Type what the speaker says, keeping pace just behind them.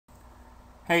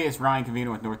Hey, it's Ryan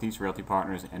Covino with Northeast Realty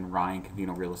Partners and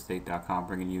RyanCovinoRealEstate.com,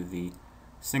 bringing you the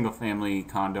single-family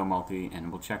condo multi,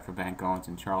 and we'll check for bank owns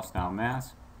in Charlestown,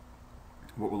 Mass.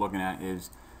 What we're looking at is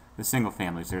the single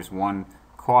families. There's one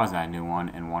quasi-new one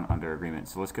and one under agreement.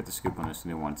 So let's get the scoop on this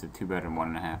new one. It's a 2-bedroom,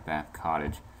 1.5 bath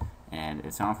cottage, and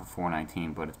it's on for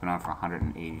 $419, but it's been on for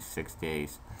 186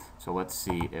 days. So let's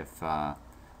see if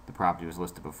the property was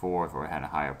listed before, if it had a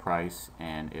higher price,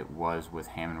 and it was with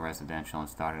Hammond Residential and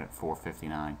started at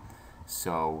 $459.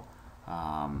 So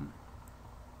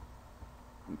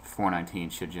 $419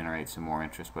 should generate some more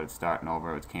interest, but it's starting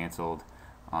over. It's canceled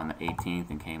on the 18th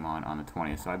and came on the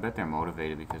 20th. So I bet they're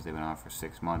motivated because they've been on for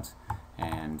 6 months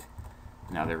and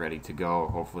now they're ready to go.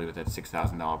 Hopefully with that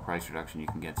 $6,000 price reduction you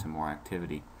can get some more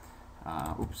activity.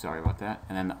 Oops, sorry about that.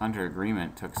 And then the under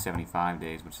agreement took 75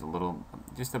 days, which is a little,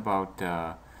 just about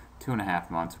 2.5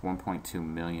 months, 1.2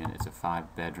 million. It's a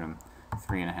 5-bedroom,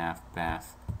 3.5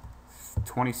 bath,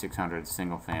 2,600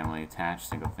 single family, attached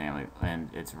single family, and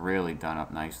it's really done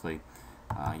up nicely.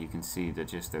 You can see that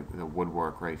just the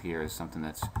woodwork right here is something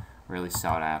that's really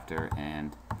sought after,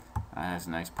 and has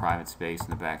a nice private space in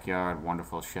the backyard,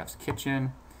 wonderful chef's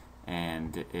kitchen,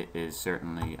 and it is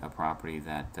certainly a property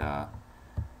that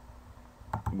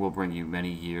will bring you many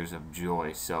years of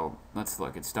joy. So let's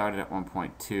look. It started at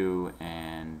 1.2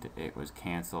 and it was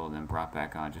canceled and brought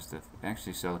back on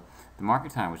actually, so the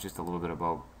market time was just a little bit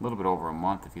over a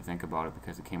month if you think about it,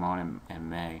 because it came on in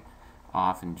May,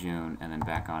 off in June, and then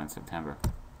back on in September.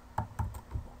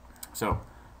 So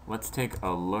let's take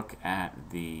a look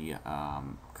at the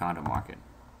condo market.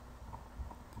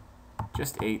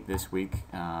 Just 8 this week.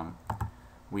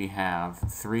 We have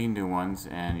 3 new ones,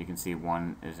 and you can see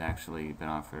one is actually been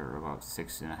on for about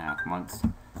 6.5 months.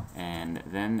 And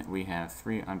then we have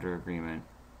 3 under agreement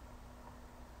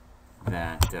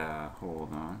that,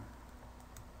 hold on.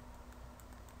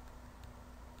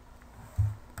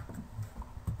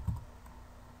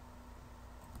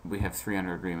 We have 3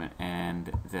 under agreement,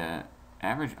 and the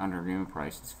average under agreement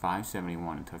price is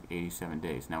 $571 and took 87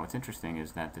 days. Now what's interesting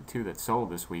is that the 2 that sold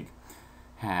this week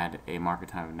had a market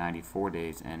time of 94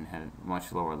 days and had a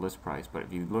much lower list price. But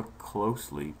if you look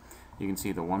closely, you can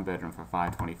see the 1-bedroom for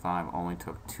 $525 only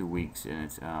took 2 weeks, and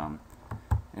it's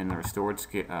in the restored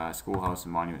schoolhouse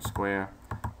in Monument Square.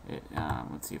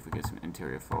 Let's see if we get some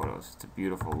interior photos. It's a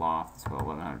beautiful loft. It's about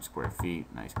 1,100 square feet.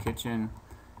 Nice kitchen,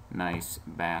 nice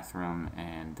bathroom,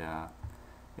 and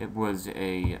it was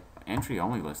a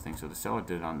entry-only listing, so the seller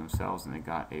did it on themselves, and they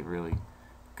got a really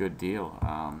good deal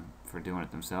for doing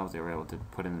it themselves. They were able to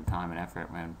put in the time and effort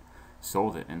and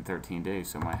sold it in 13 days,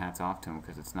 so my hat's off to them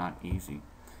because it's not easy.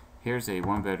 Here's a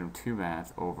 1-bedroom,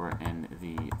 2-bath over in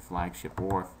the Flagship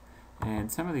Wharf, and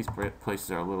some of these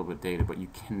places are a little bit dated, but you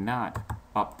cannot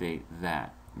update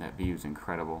that. That view is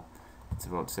incredible. It's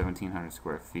about 1,700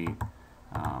 square feet,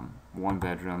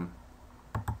 1-bedroom,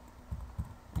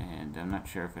 and I'm not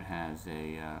sure if it has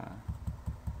a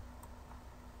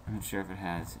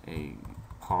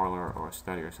parlor or a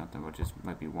study or something, but just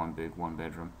might be one big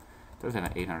 1-bedroom. It does have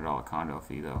an $800 condo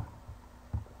fee though.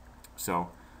 So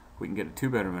we can get a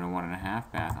 2-bedroom and a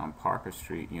 1.5 bath on Parker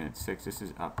Street, Unit 6. This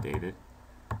is updated.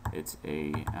 It's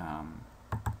it's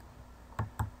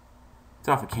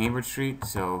off of Cambridge Street,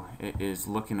 so it is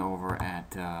looking over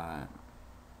at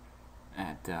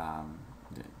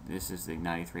this is the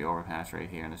 93 overpass right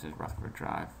here, and this is Rutherford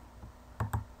Drive.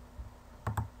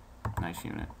 Nice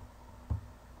unit.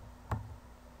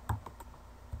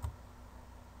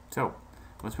 So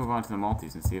let's move on to the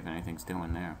multis and see if anything's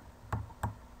doing there.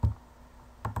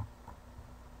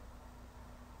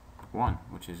 1,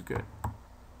 which is good.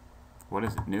 What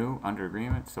is it? New, under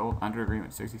agreement, sold, under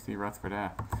agreement, 63 Rutherford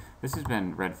Ave. This has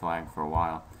been red flagged for a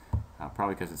while,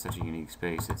 probably because it's such a unique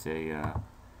space. It's a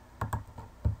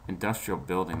industrial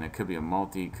building that could be a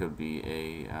multi, could be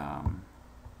a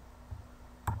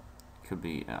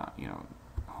you know,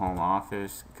 home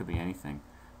office, it could be anything.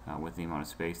 With the amount of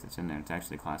space that's in there, it's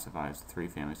actually classified as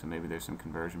 3-family, so maybe there's some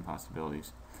conversion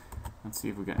possibilities. Let's see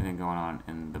if we got anything going on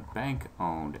in the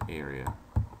bank-owned area.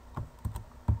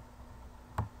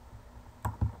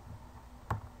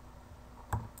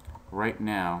 Right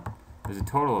now, there's a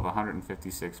total of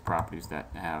 156 properties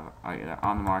that are either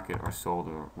on the market or sold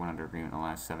or went under agreement in the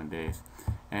last 7 days.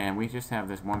 And we just have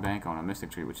this one bank owned on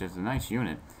Mystic Street, which is a nice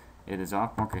unit. It is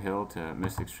off Bunker Hill to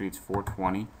Mystic Street's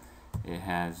 420. It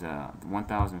has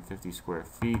 1,050 square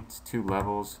feet. It's 2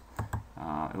 levels.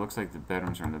 It looks like the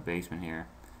bedrooms are in the basement here,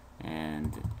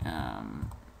 and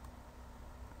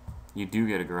you do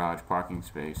get a garage parking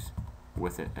space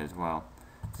with it as well.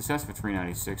 It's assessed for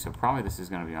 $396, so probably this is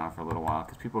going to be on for a little while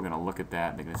because people are going to look at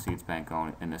that, they're going to see it's bank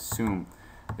owned and assume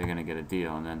they're going to get a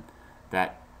deal, and then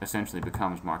that essentially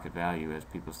becomes market value as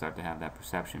people start to have that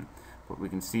perception. But we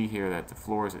can see here that the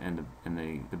floors and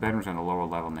the bedrooms are on the lower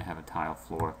level and they have a tile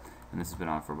floor, and this has been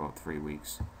on for about 3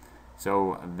 weeks.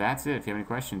 So that's it. If you have any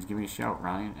questions, give me a shout,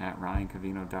 Ryan at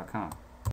ryancavino.com.